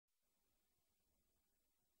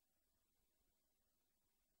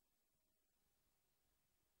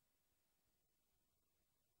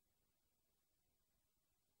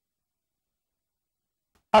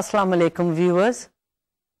Assalamu alaikum viewers,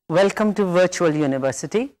 welcome to Virtual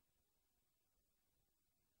University.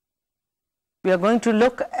 We are going to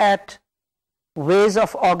look at ways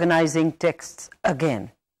of organizing texts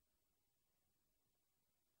again.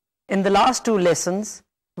 In the last two lessons,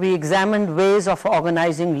 we examined ways of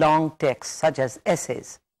organizing long texts such as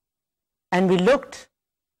essays, and we looked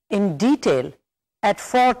in detail at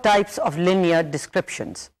 4 types of linear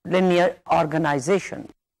descriptions, linear organization.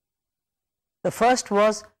 The first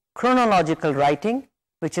was chronological writing,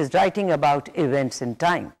 which is writing about events in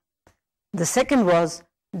time. The second was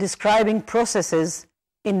describing processes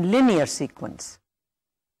in linear sequence.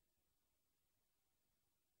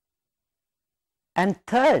 And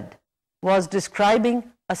third was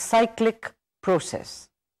describing a cyclic process.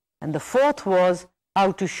 And the fourth was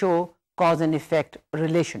how to show cause and effect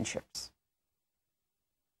relationships.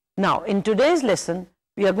 Now, in today's lesson,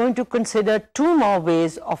 we are going to consider 2 more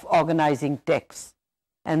ways of organizing texts,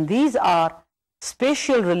 and these are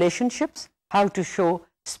spatial relationships, how to show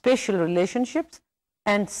spatial relationships,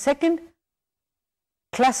 and second,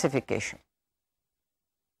 classification.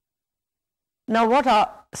 Now, what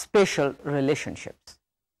are spatial relationships?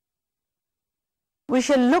 We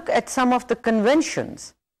shall look at some of the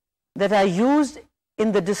conventions that are used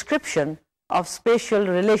in the description of spatial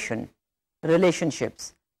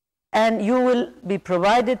relationships, and you will be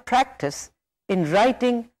provided practice in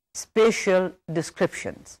writing spatial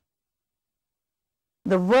descriptions.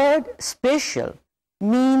 The word spatial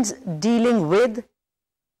means dealing with,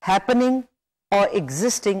 happening, or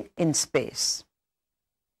existing in space.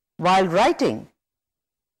 While writing,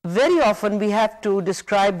 very often we have to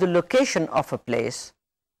describe the location of a place,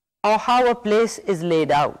 or how a place is laid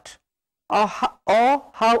out, or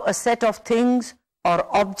how a set of things or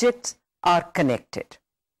objects are connected.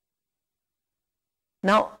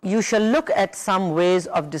 Now, you shall look at some ways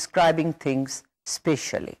of describing things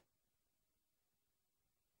spatially.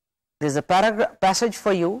 There's a passage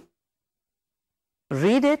for you.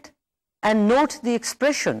 Read it and note the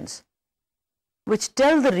expressions which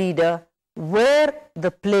tell the reader where the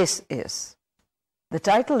place is. The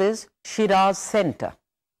title is Shiraz Center.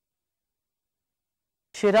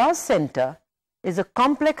 Shiraz Center is a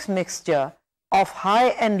complex mixture of high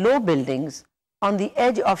and low buildings on the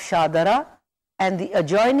edge of Shadara and the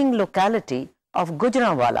adjoining locality of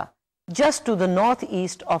Gujranwala, just to the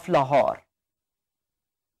northeast of Lahore.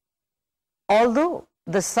 Although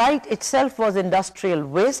the site itself was industrial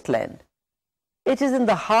wasteland, it is in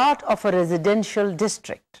the heart of a residential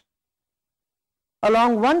district.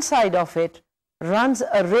 Along one side of it runs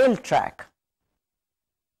a rail track,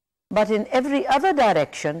 but in every other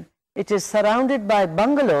direction it is surrounded by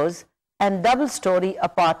bungalows and double-story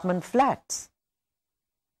apartment flats.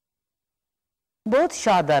 Both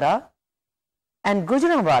Shadara and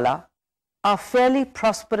Gujranwala are fairly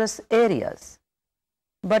prosperous areas,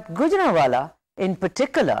 but Gujranwala in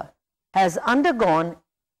particular has undergone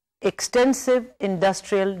extensive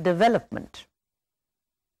industrial development.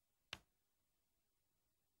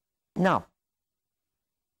 Now,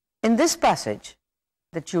 in this passage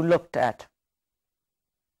that you looked at,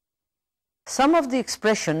 some of the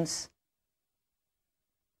expressions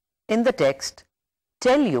in the text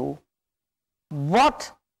tell you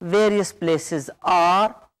what various places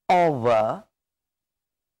are or were,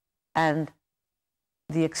 and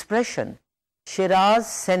the expression Shiraz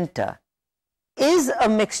Center is a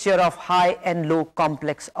mixture of high and low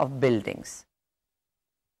complex of buildings.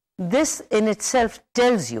 This in itself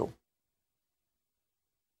tells you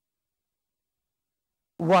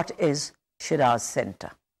what is Shiraz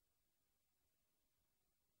Center.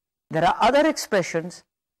 There are other expressions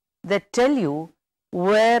that tell you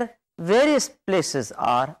where various places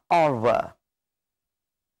are or were.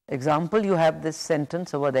 Example, you have this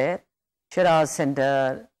sentence over there, Shiraz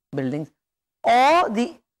Center buildings, or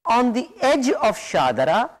on the edge of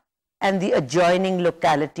Shadara and the adjoining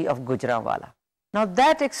locality of Gujranwala. Now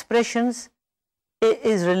that expression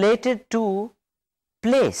is related to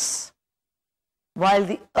place, while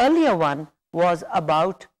the earlier one was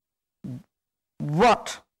about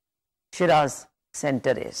what Shiraz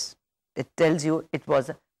Center is. It tells you it was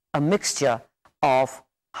a mixture of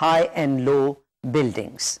high and low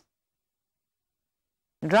buildings.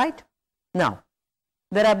 Right? Now,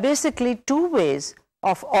 there are basically 2 ways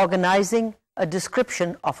of organizing a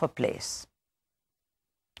description of a place.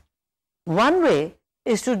 One way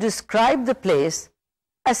is to describe the place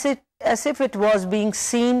as if it was being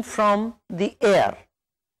seen from the air,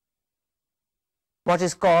 what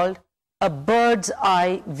is called a bird's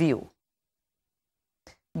eye view.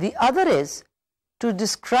 The other is to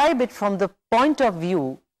describe it from the point of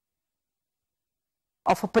view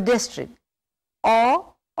of a pedestrian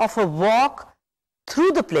or of a walk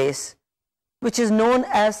through the place, which is known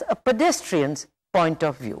as a pedestrian's point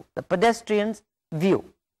of view, the pedestrian's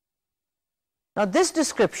view. Now this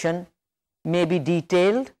description may be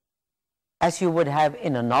detailed as you would have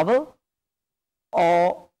in a novel,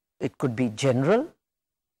 or it could be general,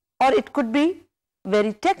 or it could be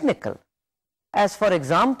very technical, as for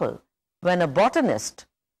example, when a botanist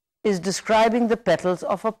is describing the petals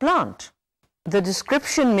of a plant. The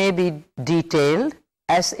description may be detailed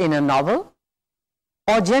as in a novel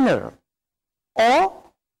or general, or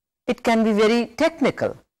it can be very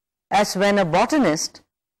technical, as when a botanist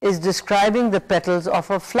is describing the petals of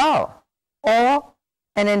a flower, or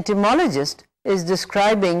an entomologist is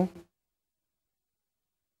describing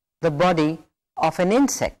the body of an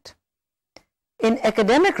insect. In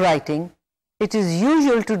academic writing, it is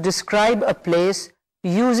usual to describe a place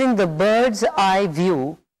using the bird's eye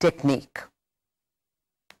view technique.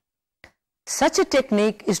 Such a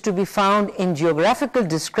technique is to be found in geographical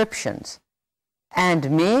descriptions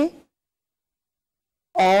and may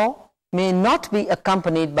or may not be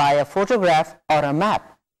accompanied by a photograph or a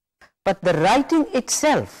map, but the writing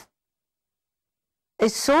itself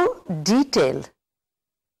is so detailed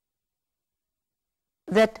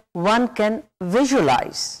that one can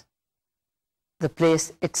visualize the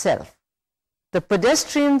place itself. The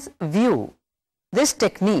pedestrian's view, this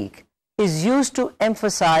technique is used to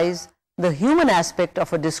emphasize the human aspect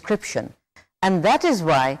of a description, and that is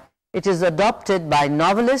why it is adopted by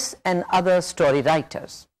novelists and other story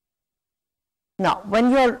writers. Now,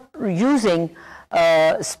 when you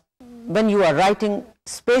are writing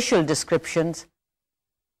spatial descriptions,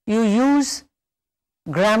 you use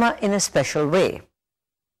grammar in a special way.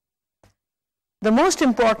 The most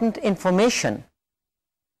important information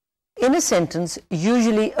in a sentence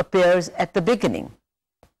usually appears at the beginning.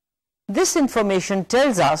 This information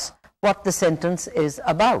tells us what the sentence is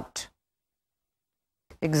about.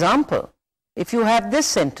 Example, if you have this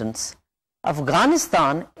sentence,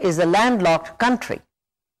 Afghanistan is a landlocked country.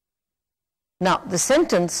 Now, the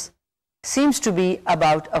sentence seems to be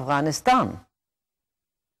about Afghanistan.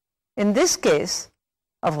 In this case,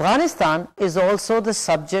 Afghanistan is also the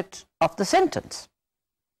subject of the sentence.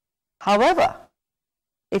 However,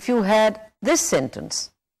 if you had this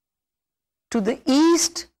sentence, to the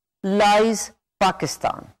east lies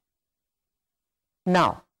Pakistan.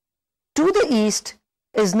 Now, to the east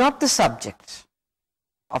is not the subject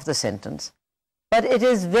of the sentence, but it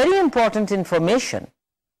is very important information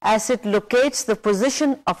as it locates the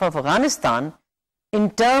position of Afghanistan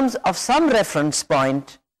in terms of some reference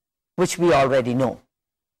point which we already know.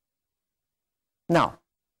 Now,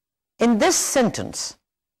 in this sentence,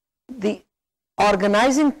 the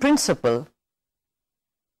organizing principle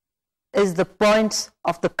is the points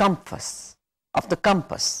of the compass.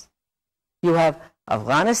 You have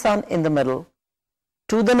Afghanistan in the middle,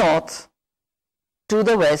 to the north, to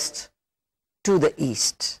the west, to the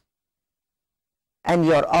east. And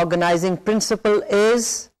your organizing principle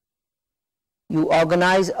is you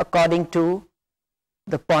organize according to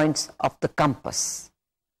the points of the compass.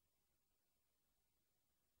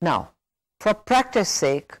 Now, for practice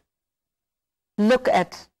sake, look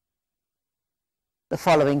at the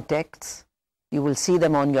following texts. You will see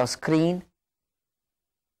them on your screen.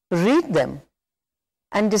 Read them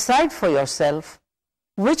and decide for yourself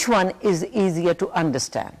which one is easier to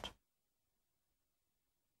understand.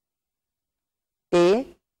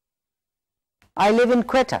 A. I live in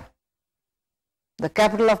Quetta. The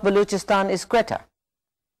capital of Balochistan is Quetta.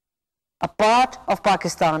 A part of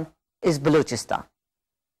Pakistan is Balochistan.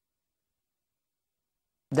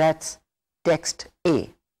 That's text A.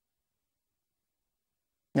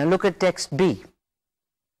 Now look at text B.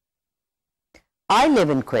 I live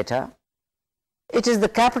in Quetta. It is the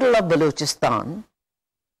capital of Balochistan.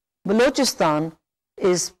 Balochistan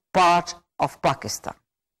is part of Pakistan.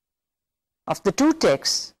 Of the two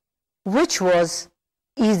texts, which was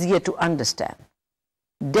easier to understand?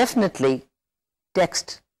 Definitely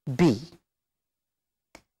text B.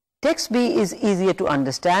 Text B is easier to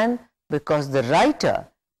understand because the writer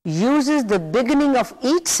uses the beginning of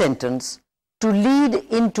each sentence to lead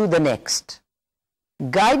into the next,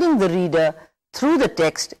 guiding the reader through the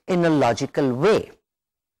text in a logical way.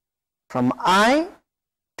 From I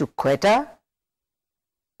to Quetta,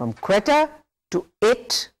 from Quetta to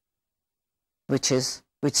it, which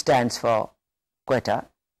stands for Quetta,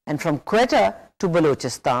 and from Quetta to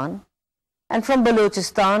Balochistan, and from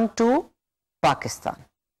Balochistan to Pakistan.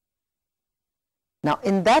 Now,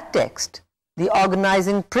 in that text, the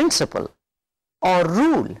organizing principle or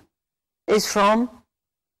rule is from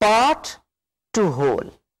part to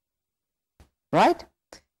whole, right?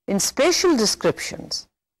 In spatial descriptions,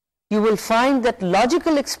 you will find that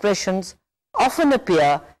logical expressions often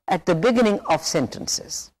appear at the beginning of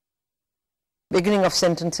sentences. Beginning of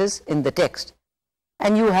sentences in the text.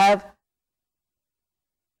 And you have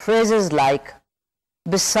phrases like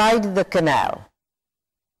beside the canal,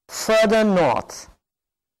 further north,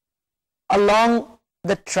 along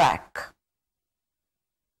the track.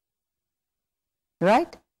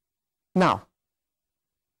 Right? Now,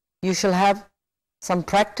 you shall have some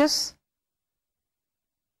practice.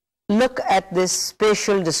 Look at this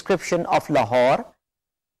spatial description of Lahore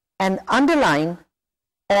and underline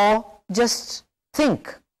or just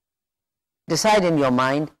think, decide in your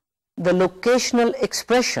mind the locational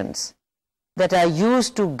expressions that are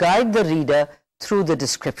used to guide the reader through the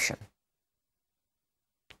description.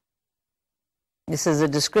 This is a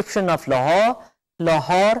description of Lahore,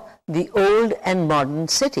 Lahore, the old and modern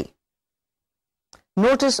city.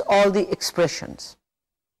 Notice all the expressions.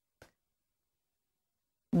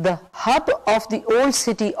 The hub of the old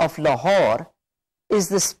city of Lahore is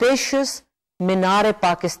the spacious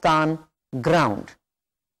Minar-e-Pakistan ground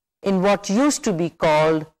in what used to be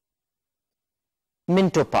called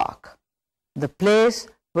Minto Park, the place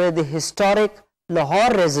where the historic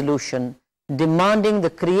Lahore resolution demanding the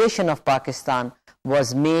creation of Pakistan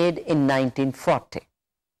was made in 1940.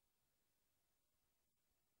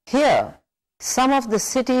 Here, some of the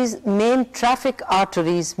city's main traffic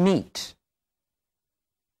arteries meet.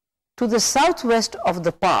 To the southwest of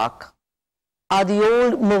the park are the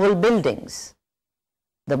old Mughal buildings,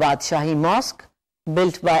 the Badshahi Mosque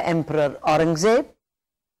built by Emperor Aurangzeb,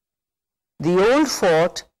 the old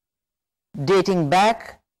fort dating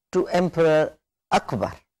back to Emperor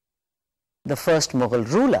Akbar, the first Mughal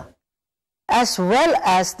ruler, as well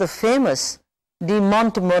as the famous de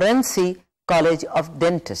Montmorency College of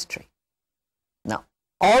Dentistry. Now,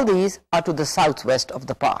 all these are to the southwest of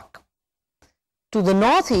the park. To the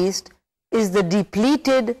northeast is the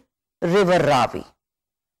depleted river Ravi.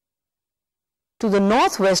 To the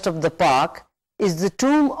northwest of the park is the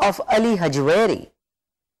tomb of Ali Hajweri,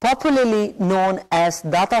 popularly known as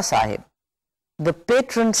Data Sahib, the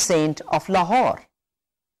patron saint of Lahore.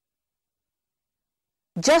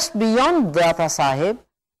 Just beyond Data Sahib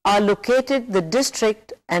are located the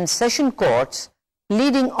district and session courts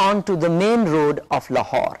leading on to the main road of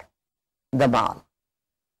Lahore, the Mall.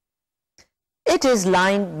 It is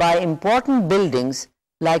lined by important buildings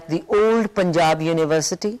like the old Punjab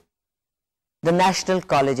University, the National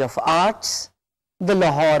College of Arts, the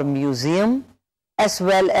Lahore Museum, as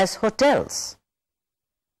well as hotels.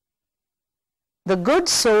 The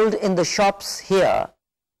goods sold in the shops here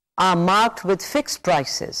are marked with fixed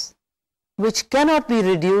prices, which cannot be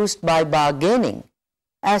reduced by bargaining,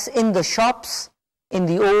 as in the shops in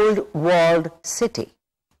the old walled city.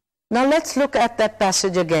 Now let's look at that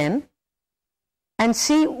passage again and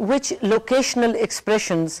see which locational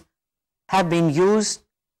expressions have been used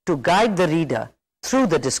to guide the reader through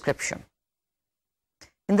the description.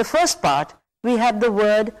 In the first part, we have the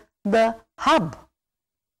word the hub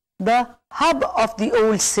of the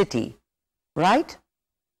old city, right?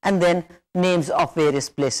 And then names of various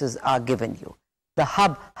places are given you. The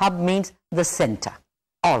hub means the center,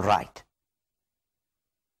 all right.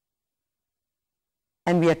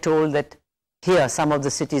 And we are told that here some of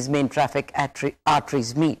the city's main traffic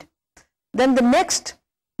arteries meet. Then the next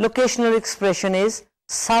locational expression is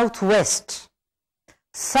southwest,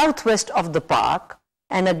 southwest of the park.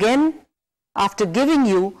 And again, after giving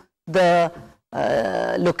you the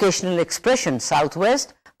locational expression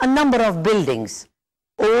southwest, a number of buildings,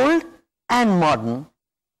 old and modern,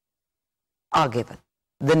 are given.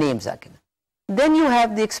 The names are given. Then you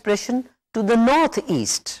have the expression to the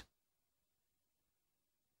northeast.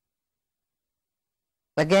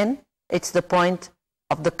 Again, it's the point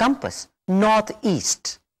of the compass,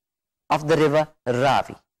 northeast of the river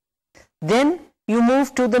Ravi. Then you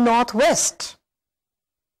move to the northwest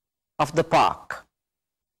of the park.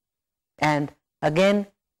 And again,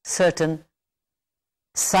 certain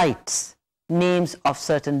sites, names of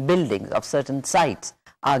certain buildings, of certain sites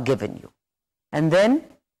are given you. And then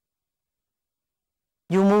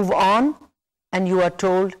you move on and you are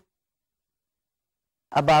told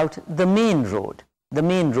about the main road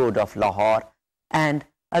of Lahore, and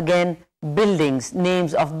again buildings,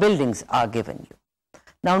 names of buildings are given you.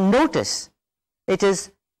 Now notice, it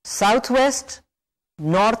is southwest,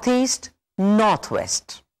 northeast,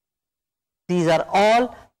 northwest. These are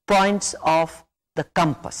all points of the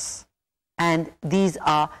compass, and these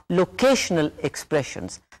are locational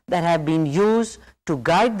expressions that have been used to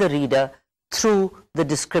guide the reader through the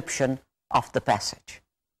description of the passage.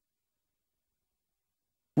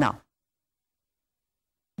 Now,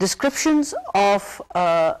 descriptions of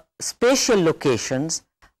spatial locations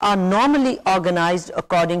are normally organized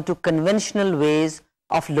according to conventional ways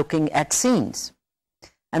of looking at scenes.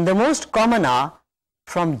 And the most common are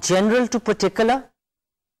from general to particular.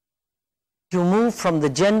 You move from the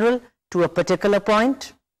general to a particular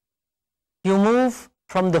point. You move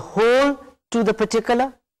from the whole to the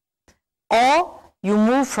particular. Or you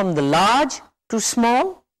move from the large to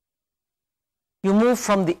small. You move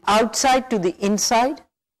from the outside to the inside.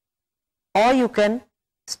 Or you can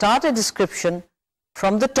start a description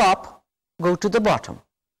from the top, go to the bottom.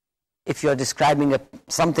 If you're describing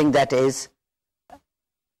something that is,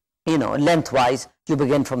 lengthwise, you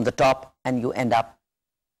begin from the top and you end up,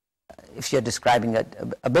 if you're describing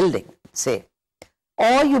a building, say.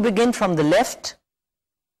 Or you begin from the left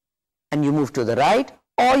and you move to the right,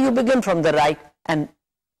 or you begin from the right and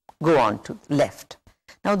go on to left.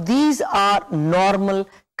 Now, these are normal,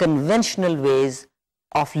 conventional ways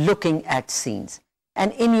of looking at scenes.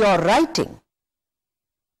 And in your writing,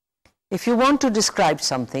 if you want to describe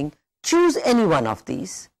something, choose any one of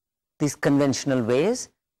these conventional ways,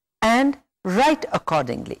 and write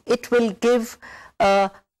accordingly. It will give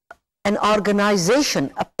an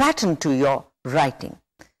organization, a pattern to your writing.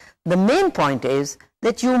 The main point is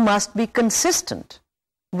that you must be consistent.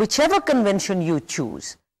 Whichever convention you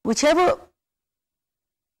choose, whichever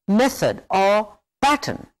method or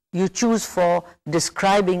pattern you choose for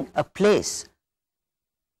describing a place,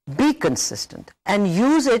 be consistent and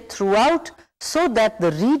use it throughout so that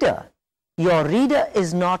the reader, your reader,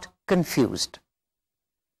 is not confused.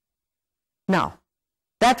 Now,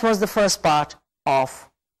 that was the first part of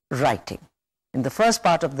writing. In the first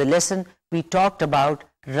part of the lesson, we talked about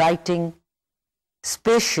writing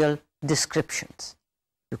spatial descriptions.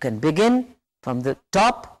 You can begin from the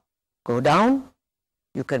top, go down.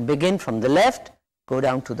 You can begin from the left, go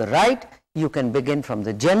down to the right. You can begin from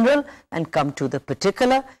the general and come to the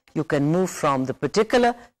particular. You can move from the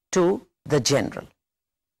particular to the general.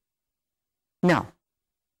 Now,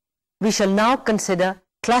 we shall now consider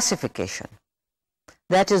classification.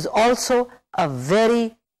 That is also a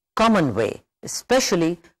very common way,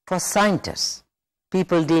 especially for scientists,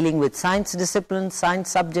 people dealing with science disciplines, science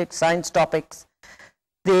subjects, science topics.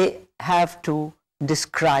 They have to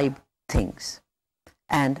describe things,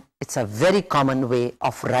 and it's a very common way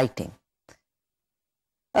of writing.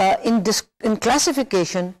 In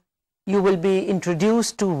classification, you will be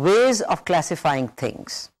introduced to ways of classifying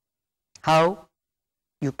things, how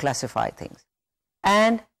you classify things,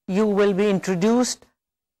 and you will be introduced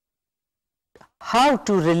how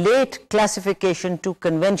to relate classification to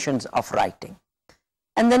conventions of writing.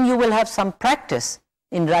 And then you will have some practice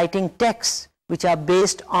in writing texts which are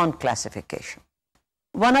based on classification.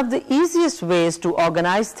 One of the easiest ways to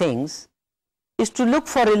organize things is to look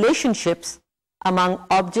for relationships among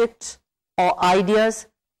objects or ideas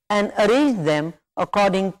and arrange them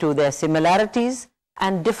according to their similarities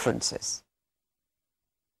and differences.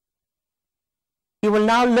 You will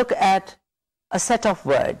now look at a set of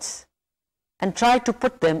words and try to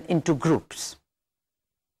put them into groups.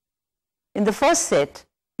 In the first set,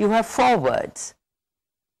 you have 4 words: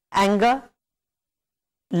 anger,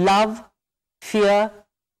 love, fear,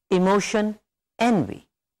 emotion, envy.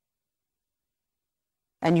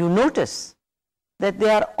 And you notice that they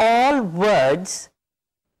are all words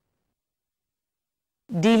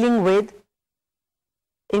dealing with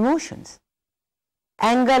emotions.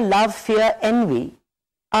 Anger, love, fear, envy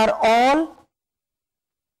are all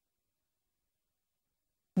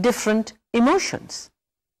different emotions.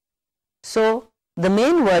 So the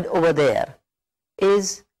main word over there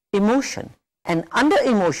is emotion, and under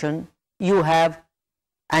emotion you have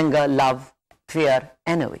anger, love, fear,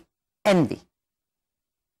 envy.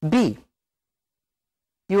 B,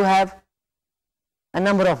 you have a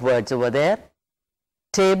number of words over there: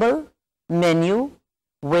 table, menu,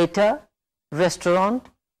 waiter, restaurant,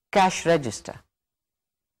 cash register.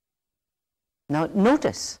 Now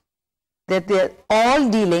notice that they are all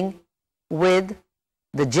dealing with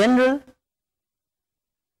the general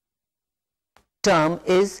term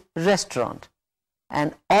is restaurant,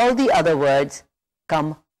 and all the other words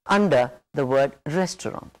come under the word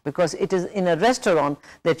restaurant, because it is in a restaurant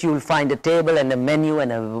that you will find a table and a menu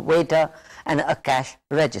and a waiter and a cash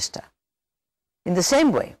register. In the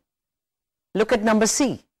same way, look at number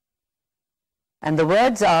C, and the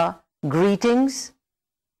words are greetings,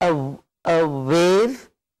 a wave,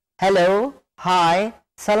 hello, hi,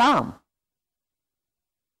 salam.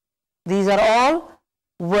 These are all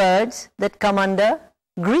words that come under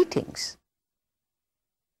greetings.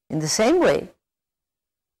 In the same way,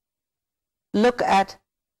 look at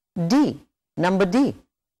D, number D,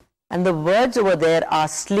 and the words over there are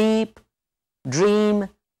sleep, dream,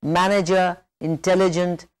 manager,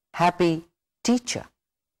 intelligent, happy, teacher.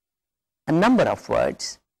 A number of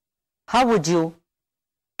words. How would you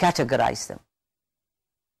categorize them?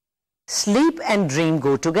 Sleep and dream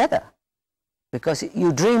go together because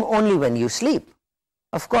you dream only when you sleep.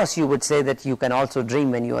 Of course, you would say that you can also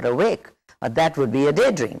dream when you are awake, but that would be a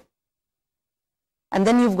daydream. And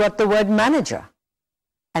then you've got the word manager.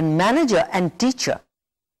 And manager and teacher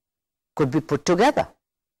could be put together.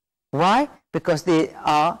 Why? Because they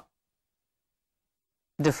are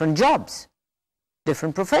different jobs,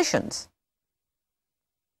 different professions.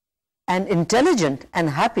 And intelligent and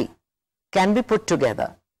happy can be put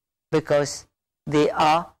together because they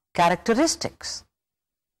are characteristics.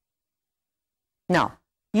 Now,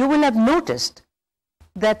 you will have noticed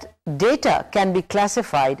that data can be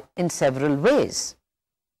classified in several ways.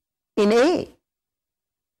 In A,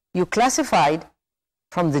 you classified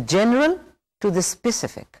from the general to the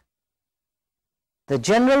specific. The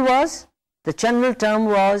general term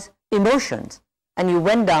was emotions, and you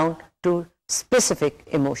went down to specific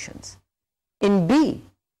emotions. In B,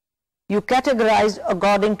 you categorized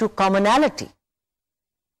according to commonality.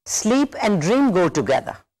 Sleep and dream go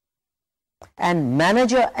together. And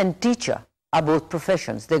manager and teacher are both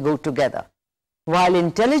professions, they go together. While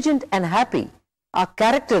intelligent and happy are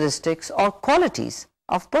characteristics or qualities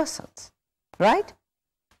of persons, right?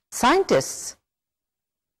 Scientists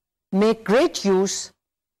make great use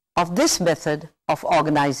of this method of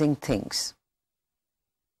organizing things.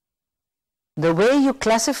 The way you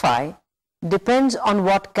classify depends on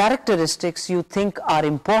what characteristics you think are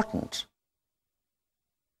important.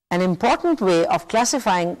 An important way of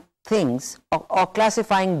classifying things or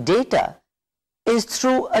classifying data is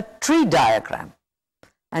through a tree diagram,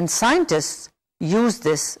 and scientists use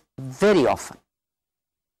this very often.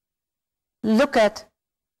 Look at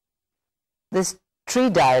this tree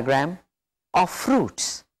diagram of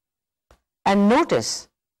fruits and notice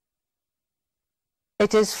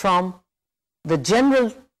it is from the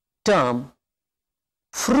general term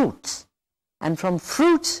fruits, and from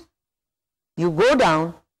fruits you go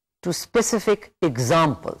down to specific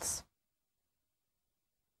examples.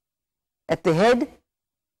 At the head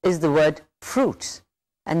is the word fruits,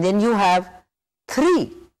 and then you have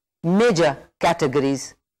three major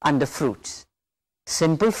categories under fruits: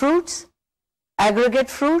 simple fruits, aggregate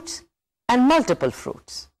fruits, and multiple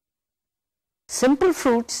fruits. Simple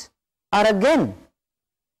fruits are again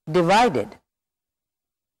divided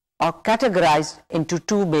or categorized into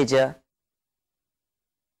two major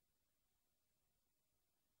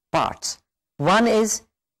parts. One is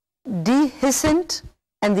dehiscent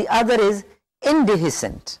and the other is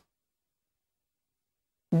indehiscent.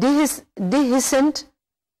 Dehiscent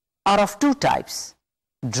are of two types: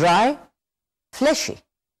 dry, fleshy.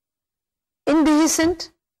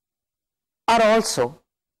 Indehiscent are also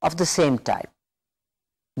of the same type: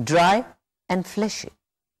 dry and fleshy.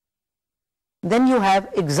 Then you have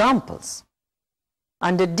examples.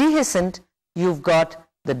 Under dehiscent, you've got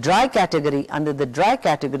the dry category. Under the dry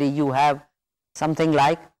category, you have something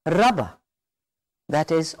like rubber.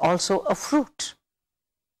 That is also a fruit.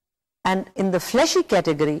 And in the fleshy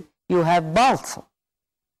category, you have balsam.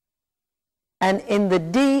 And in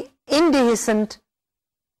the indehiscent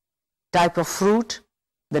type of fruit,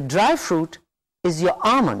 the dry fruit is your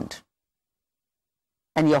almond,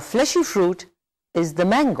 and your fleshy fruit is the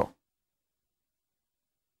mango.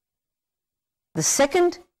 The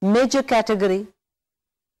second major category,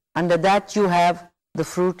 under that you have the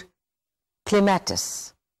fruit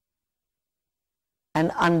clematis.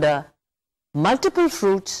 And under multiple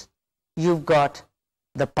fruits, you've got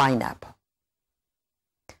the pineapple.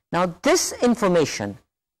 Now, this information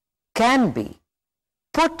can be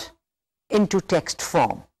put into text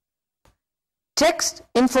form. Text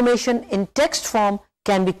information in text form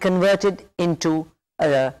can be converted into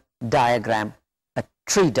a diagram, a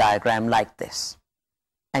tree diagram like this.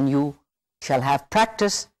 And you shall have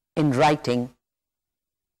practice in writing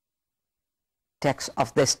text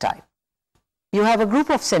of this type. You have a group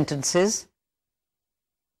of sentences.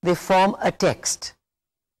 They form a text.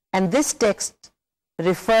 And this text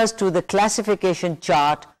refers to the classification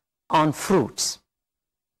chart on fruits.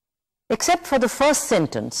 Except for the first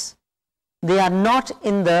sentence, they are not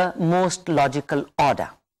in the most logical order.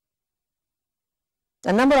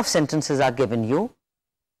 A number of sentences are given you.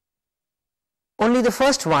 Only the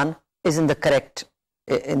first one is in the correct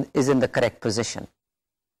position.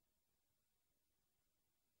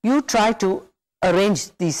 You try to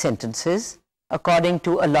arrange these sentences according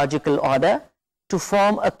to a logical order to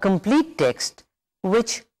form a complete text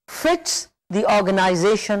which fits the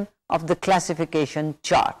organization of the classification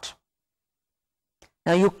chart.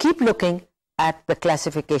 Now you keep looking at the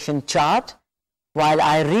classification chart while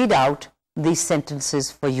I read out these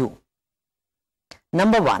sentences for you.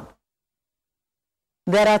 Number 1.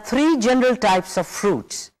 There are 3 general types of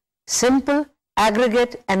fruits: simple,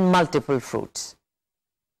 aggregate and multiple fruits.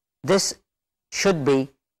 This should be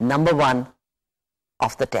number 1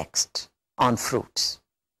 of the text on fruits.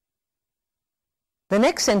 The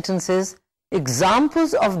next sentence is,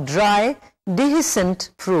 examples of dry dehiscent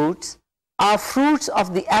fruits are fruits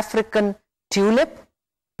of the African tulip,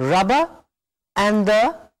 rubber and the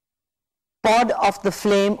pod of the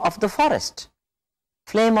flame of the forest.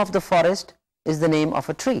 Flame of the forest is the name of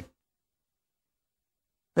a tree.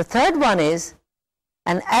 The third one is,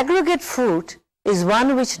 an aggregate fruit is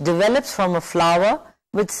one which develops from a flower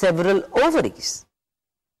with several ovaries.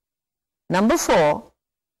 Number 4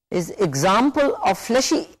 is, example of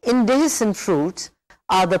fleshy indehiscent fruits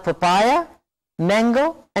are the papaya,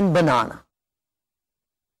 mango and banana.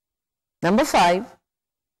 Number 5,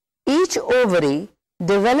 each ovary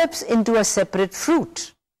develops into a separate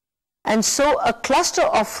fruit, and so a cluster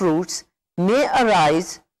of fruits may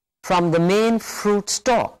arise from the main fruit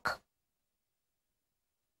stalk.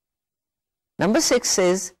 Number 6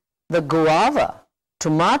 is, the guava,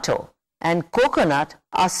 tomato and coconut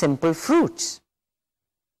are simple fruits.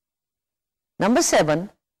 Number 7,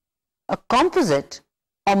 a composite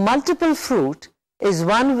or multiple fruit is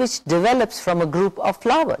one which develops from a group of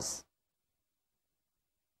flowers.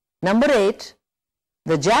 Number 8,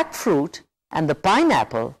 the jackfruit and the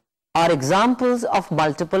pineapple are examples of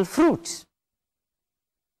multiple fruits.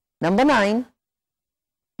 Number 9,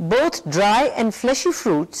 both dry and fleshy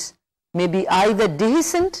fruits may be either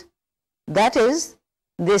dehiscent, that is,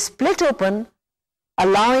 they split open,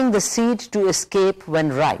 allowing the seed to escape when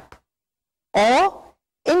ripe, or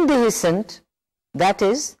indehiscent, that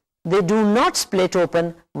is, they do not split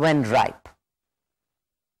open when ripe.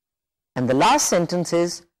 And the last sentence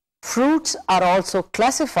is, fruits are also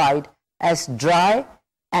classified as dry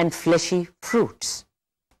and fleshy fruits.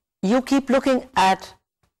 You keep looking at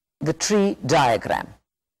the tree diagram.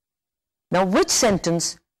 Now, which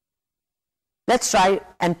sentence? Let's try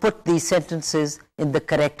and put these sentences in the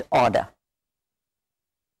correct order.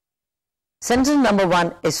 Sentence number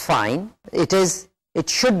 1 is fine. It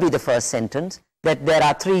should be the first sentence, that there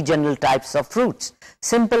are 3 general types of fruits: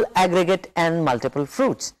 simple, aggregate and multiple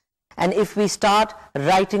fruits. And if we start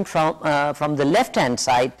writing from the left hand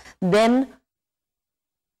side, then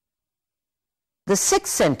the 6th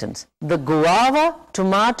sentence, the guava,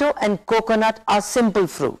 tomato and coconut are simple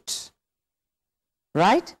fruits,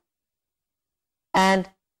 right? And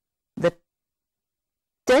the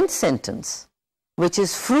 10th sentence, which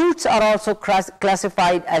is fruits are also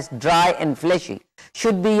classified as dry and fleshy,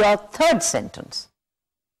 should be your 3rd sentence.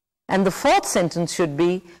 And the 4th sentence should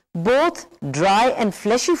be, both dry and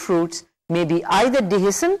fleshy fruits may be either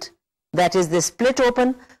dehiscent, that is, they split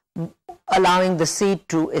open, allowing the seed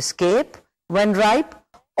to escape when ripe,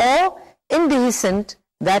 or indehiscent,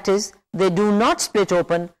 that is, they do not split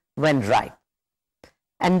open when ripe.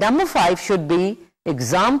 And number 5 should be,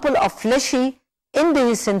 example of fleshy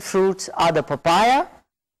indehiscent fruits are the papaya,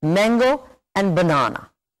 mango and banana.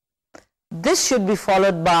 This should be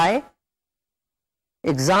followed by,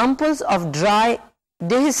 examples of dry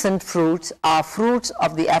dehiscent fruits are fruits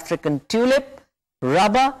of the African tulip,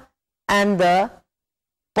 rubber and the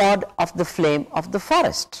pod of the flame of the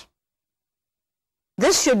forest.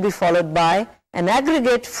 This should be followed by, an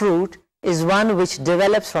aggregate fruit is one which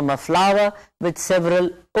develops from a flower with several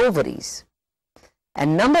ovaries.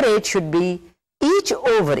 And number 8 should be, each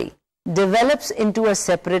ovary develops into a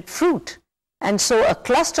separate fruit, and so a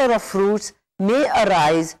cluster of fruits may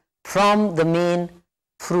arise from the main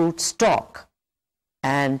fruit stalk.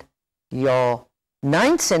 And your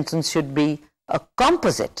 9th sentence should be a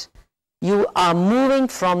composite. You are moving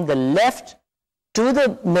from the left to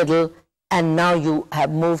the middle, and now you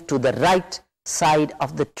have moved to the right side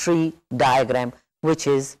of the tree diagram, which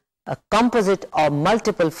is a composite or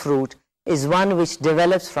multiple fruit is one which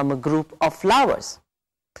develops from a group of flowers.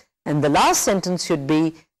 And the last sentence should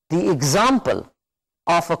be the example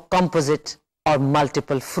of a composite or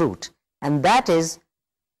multiple fruit, and that is,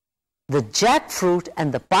 the jackfruit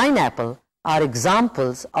and the pineapple are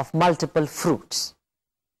examples of multiple fruits.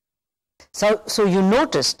 So you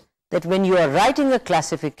noticed that when you are writing a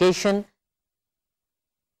classification,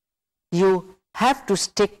 you have to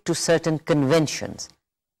stick to certain conventions.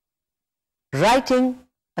 Writing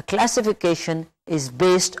a classification is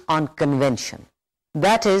based on convention.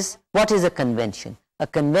 That is, what is a convention? A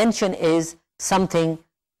convention is something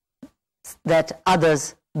that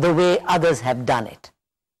the way others have done it.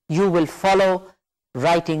 You will follow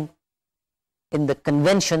writing in the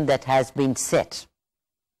convention that has been set.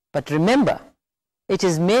 But remember, it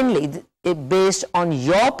is mainly based on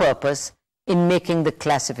your purpose in making the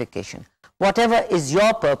classification. Whatever is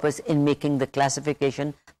your purpose in making the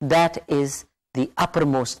classification, that is the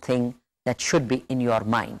uppermost thing that should be in your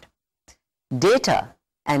mind. Data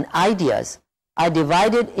and ideas are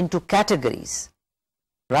divided into categories,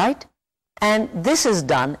 right? And this is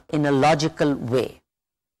done in a logical way.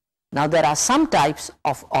 Now there are some types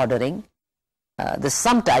of ordering, there's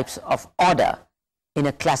some types of order in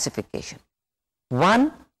a classification.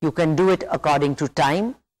 One, you can do it according to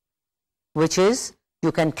time, which is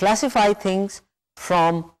you can classify things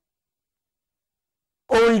from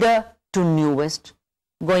older to newest,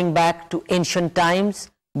 going back to ancient times,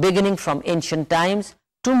 beginning from ancient times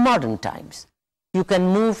to modern times. You can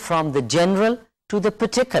move from the general to the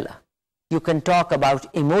particular. You can talk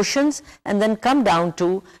about emotions and then come down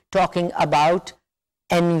to talking about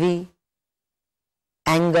envy,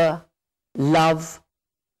 anger, love,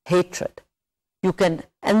 hatred. You can,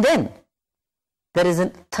 and then there is a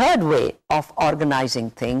third way of organizing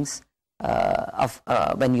things,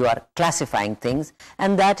 when you are classifying things,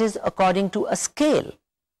 and that is according to a scale.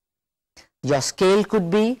 Your scale could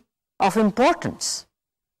be of importance.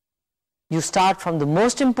 You start from the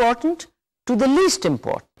most important to the least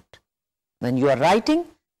important. When you are writing,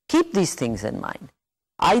 keep these things in mind.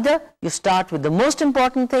 Either you start with the most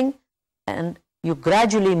important thing and you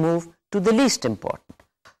gradually move to the least important.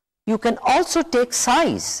 You can also take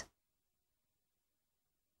size.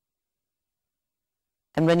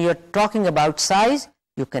 And when you are talking about size,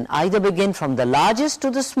 you can either begin from the largest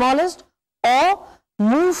to the smallest or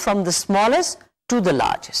move from the smallest to the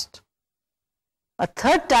largest. A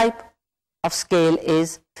third type of scale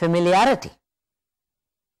is familiarity.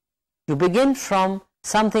 You begin from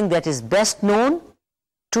something that is best known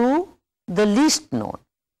to the least known.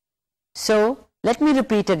 So let me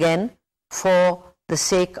repeat again for the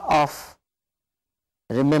sake of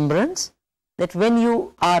remembrance, that when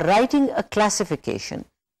you are writing a classification,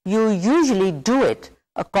 you usually do it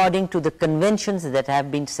according to the conventions that have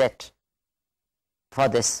been set for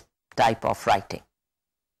this type of writing.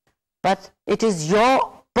 But it is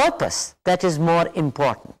your purpose that is more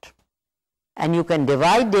important. And you can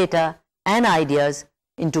divide data and ideas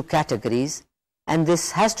into categories, and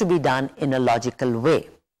this has to be done in a logical way.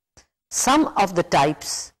 Some of the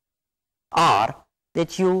types are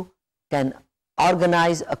that you can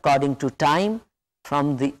organize according to time,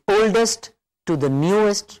 from the oldest to the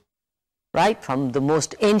newest, right? From the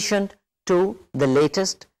most ancient to the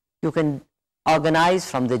latest. You can organize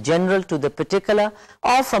from the general to the particular,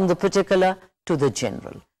 or from the particular to the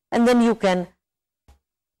general. And then you can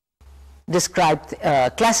describe,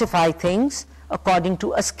 classify things according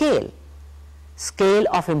to a scale. Scale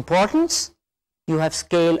of importance, you have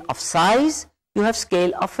scale of size, you have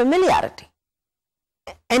scale of familiarity.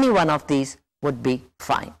 Any one of these would be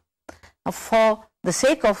fine. Now, for the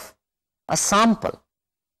sake of a sample,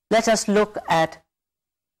 let us look at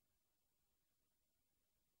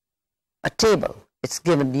a table. It's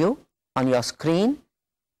given you on your screen.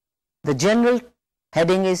 The general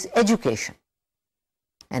heading is education.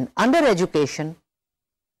 And under education,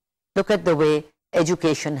 look at the way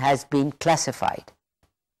education has been classified.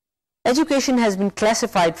 Education has been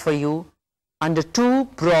classified for you under two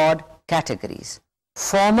broad categories,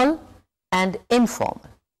 formal and informal.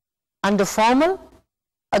 Under formal,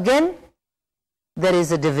 again, there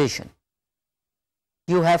is a division.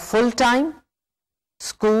 You have full-time,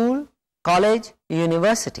 school, college,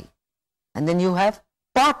 university, and then you have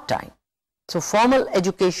part-time. So formal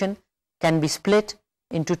education can be split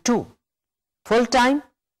into two, full-time,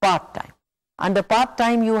 part-time. Under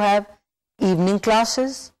part-time you have evening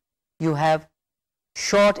classes, you have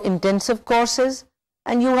short intensive courses,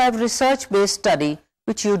 and you have research-based study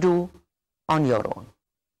which you do on your own.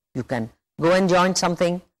 You can go and join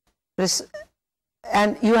something,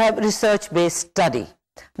 and you have research-based study.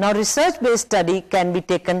 Now research-based study can be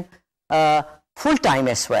taken full-time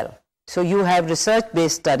as well. So you have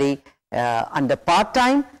research-based study under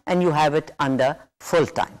part-time, and you have it under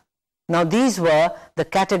full-time. Now these were the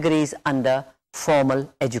categories under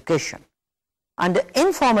formal education. Under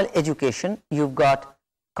informal education, you've got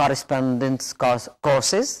correspondence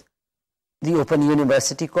courses, the Open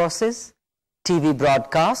University courses, TV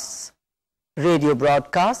broadcasts, radio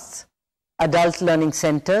broadcasts, adult learning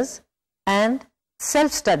centers, and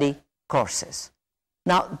self-study courses.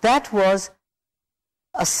 Now that was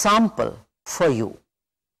a sample for you.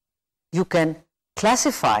 You can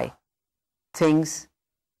classify things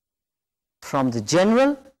from the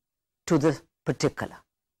general to the particular.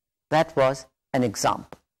 That was an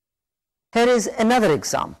example. Here is another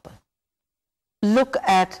example. look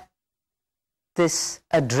at this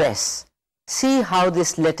address. See how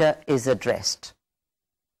this letter is addressed.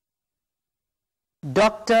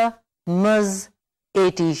 Dr. Ms.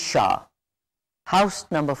 A.T. Shah, house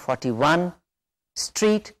number 41,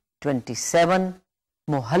 street 27,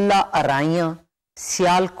 Mohalla Araiyan,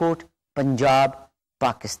 Sialkot, Punjab,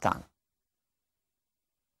 Pakistan.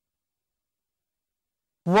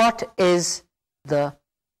 What is the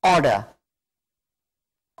order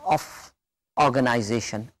of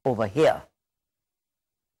organization over here?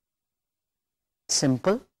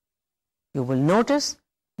 Simple. You will notice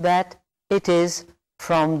that it is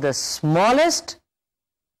from the smallest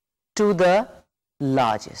to the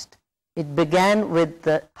largest. It began with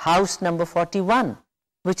the house number 41,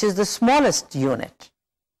 which is the smallest unit.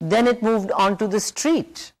 Then it moved on to the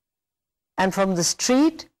street, and from the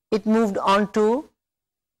street it moved on to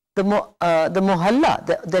the mohalla,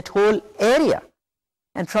 that whole area,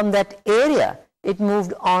 and from that area it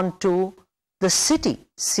moved on to the city,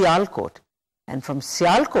 Sialkot, and from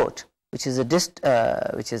Sialkot, which is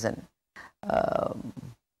an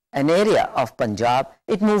area of Punjab,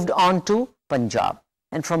 it moved on to Punjab,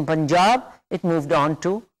 and from Punjab it moved on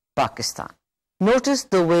to Pakistan. Notice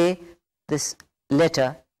the way this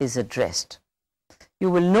letter is addressed. You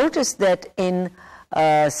will notice that in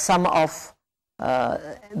some of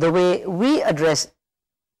the way we address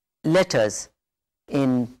letters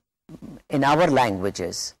in our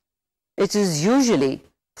languages, it is usually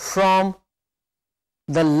from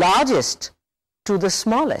the largest to the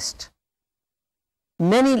smallest.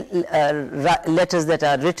 Many letters that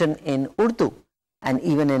are written in Urdu and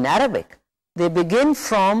even in Arabic, they begin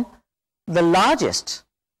from the largest,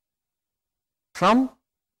 from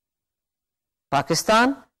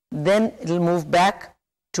Pakistan, then it will move back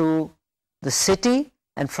to the city,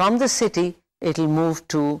 and from the city it will move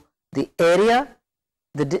to the area,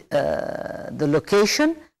 the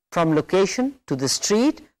location, from location to the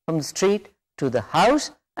street, from the street to the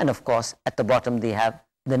house, and of course at the bottom they have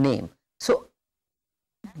the name. So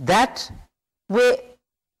that way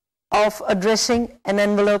of addressing an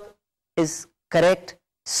envelope is correct,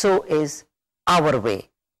 so is our way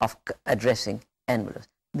of addressing envelopes.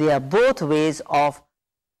 They are both ways of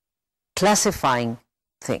classifying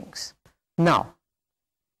things. Now,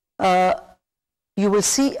 you will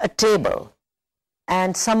see a table,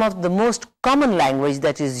 and some of the most common language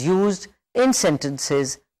that is used in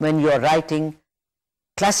sentences when you are writing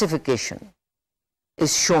classification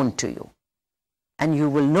is shown to you. And you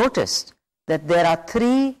will notice that there are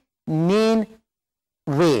three main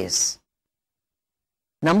ways.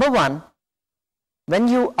 Number one, when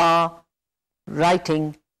you are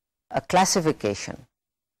writing a classification,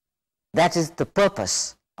 that is the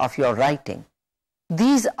purpose of your writing.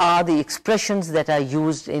 These are the expressions that are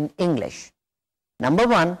used in English. Number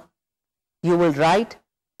one, you will write,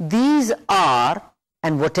 these are,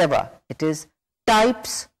 and whatever it is,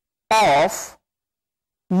 types of,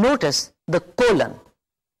 notice the colon.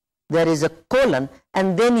 There is a colon,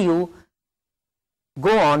 and then you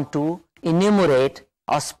go on to enumerate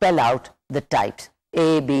or spell out the types,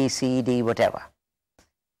 A, B, C, D, whatever.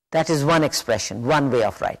 That is one expression, one way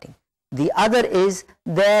of writing. The other is,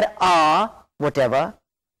 there are whatever,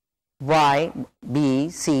 Y, B,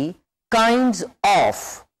 C, kinds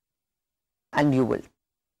of, and you will,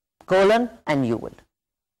 colon, and you will.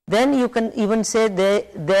 Then you can even say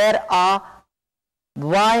there are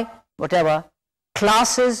Y, whatever,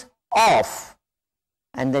 classes of,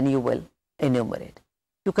 and then you will enumerate.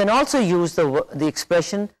 You can also use the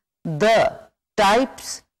expression the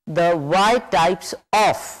types, the Y types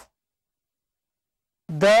of,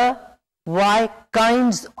 the Y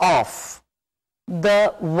kinds of,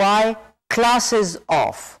 the Y classes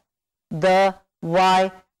of, the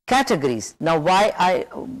Y categories. Now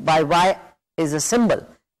by Y is a symbol.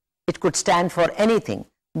 It could stand for anything.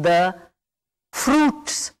 The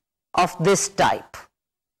fruits of this type,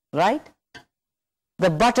 right? The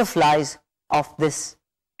butterflies of this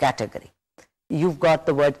category. You've got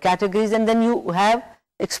the word categories, and then you have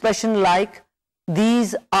expression like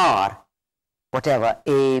these are whatever,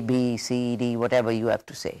 A, B, C, D, whatever you have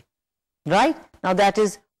to say, right? Now that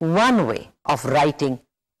is one way of writing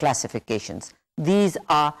classifications. These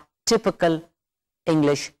are typical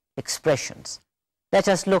English expressions. Let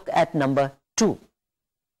us look at number 2.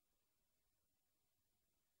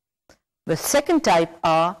 The second type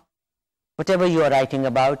are whatever you are writing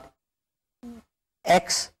about,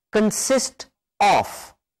 X consist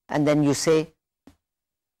of, and then you say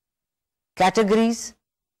categories,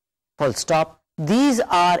 full stop. These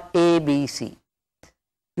are A, B, C.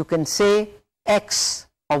 You can say X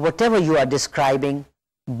or whatever you are describing,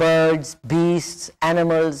 birds, beasts,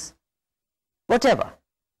 animals, whatever,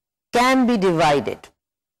 can be divided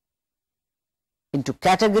into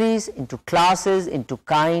categories, into classes, into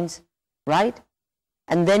kinds, right?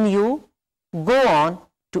 And then you go on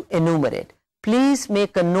to enumerate. Please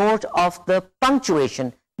make a note of the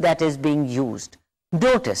punctuation that is being used.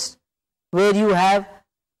 Notice where you have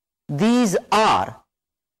these are,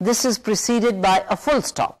 this is preceded by a full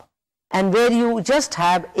stop, and where you just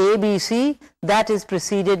have A, B, C, that is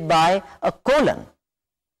preceded by a colon.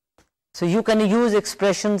 So you can use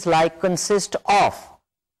expressions like consist of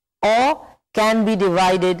or can be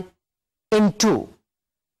divided into,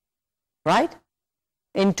 right?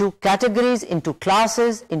 Into categories, into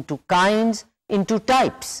classes, into kinds, into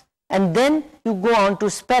types, and then you go on to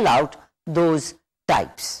spell out those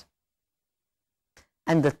types.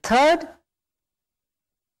 And the third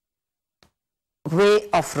way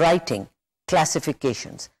of writing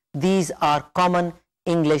classifications, these are common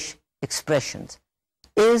English expressions,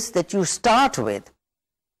 is that you start with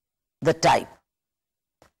the type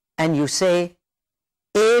and you say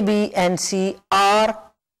A, B, and C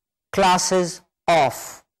are classes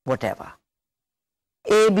of whatever.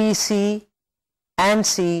 A, B, C, and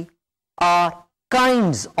C are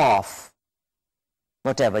kinds of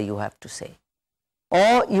whatever you have to say.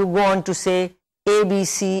 Or you go on to say A, B,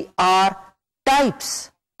 C are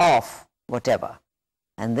types of whatever.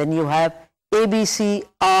 And then you have A, B, C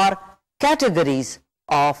are categories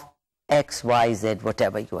of X, Y, Z,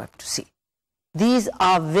 whatever you have to see. These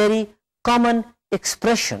are very common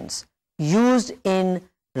expressions used in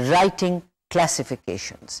writing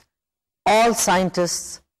classifications. All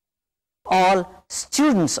scientists, all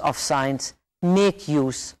students of science make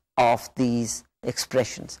use of these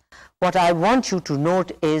expressions. What I want you to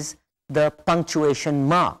note is the punctuation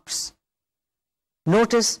marks.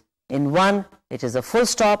 Notice in one it is a full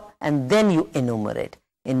stop and then you enumerate.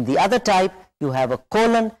 In the other type you have a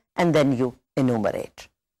colon and then you enumerate.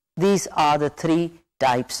 These are the three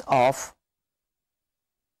types of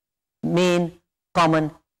main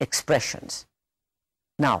common expressions.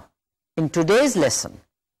 Now, in today's lesson,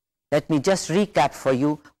 let me just recap for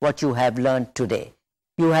you what you have learned today.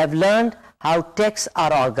 You have learned how texts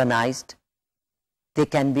are organized. They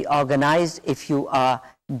can be organized if you are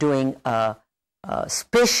doing a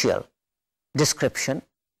spatial description.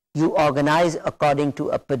 You organize according to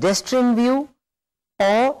a pedestrian view,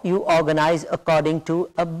 or you organize according to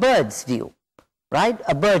a bird's view, right?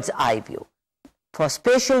 A bird's eye view. For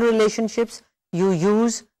spatial relationships, you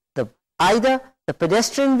use either the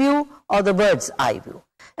pedestrian view or the bird's eye view.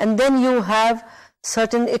 And then you have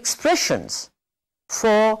certain expressions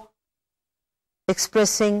for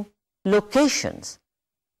expressing locations,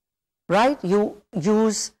 right? You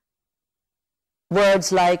use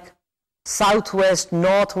words like southwest,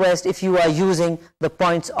 northwest if you are using the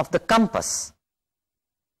points of the compass,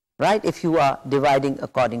 right? If you are dividing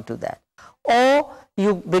according to that. Or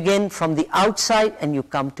you begin from the outside and you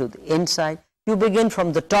come to the inside. You begin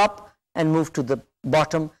from the top and move to the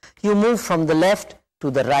bottom. You move from the left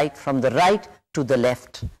to the right, from the right to the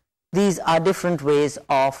left. These are different ways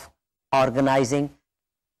of organizing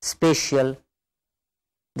spatial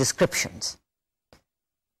descriptions.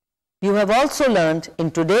 You have also learned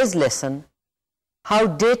in today's lesson how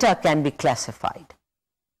data can be classified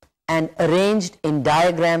and arranged in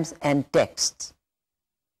diagrams and texts.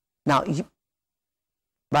 Now,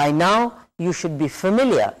 by now you should be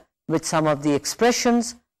familiar with some of the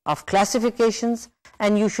expressions of classifications,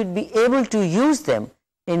 and you should be able to use them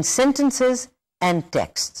in sentences and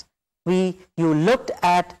texts. You looked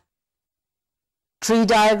at tree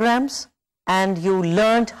diagrams and you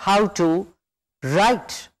learned how to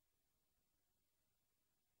write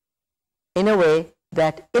in a way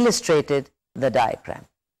that illustrated the diagram,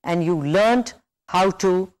 and you learned how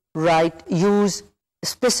to use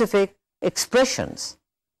specific expressions.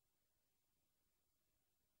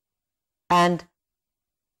 And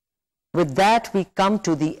with that we come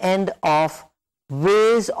to the end of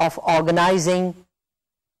ways of organizing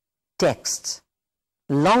texts.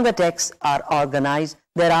 Longer texts are organized.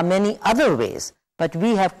 There are many other ways, but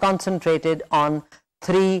we have concentrated on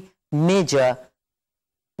three major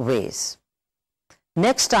ways.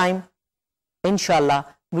 Next time, inshallah,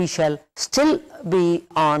 we shall still be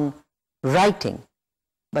on writing,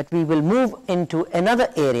 but we will move into another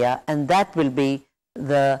area, and that will be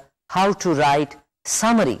the how to write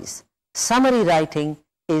summaries. Summary writing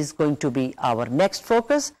is going to be our next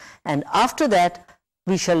focus, and after that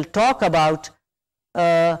we shall talk about,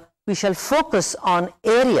 we shall focus on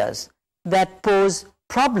areas that pose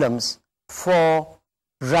problems for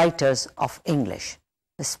writers of English,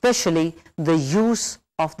 especially the use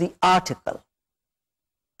of the article.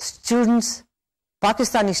 Students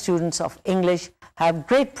Pakistani students of English have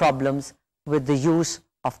great problems with the use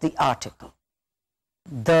of the article,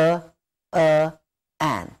 the,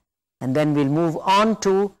 an. And then we'll move on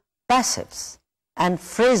to passives and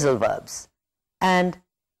phrasal verbs and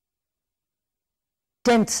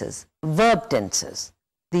tenses, verb tenses.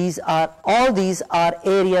 All these are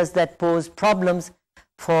areas that pose problems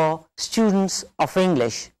for students of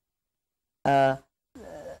English. Their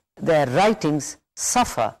writings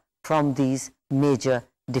suffer from these major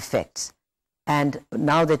defects. And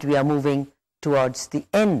now that we are moving towards the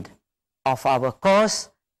end of our course,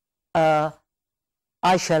 I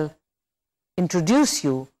shall introduce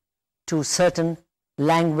you to certain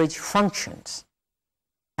language functions.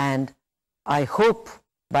 And I hope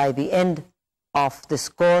by the end of this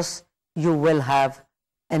course you will have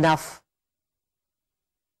enough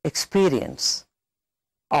experience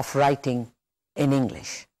of writing in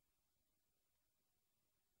English.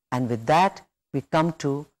 And with that, we come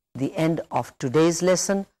to the end of today's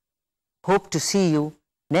lesson. Hope to see you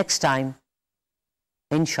next time,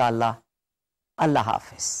 inshallah. Allah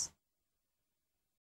Hafiz.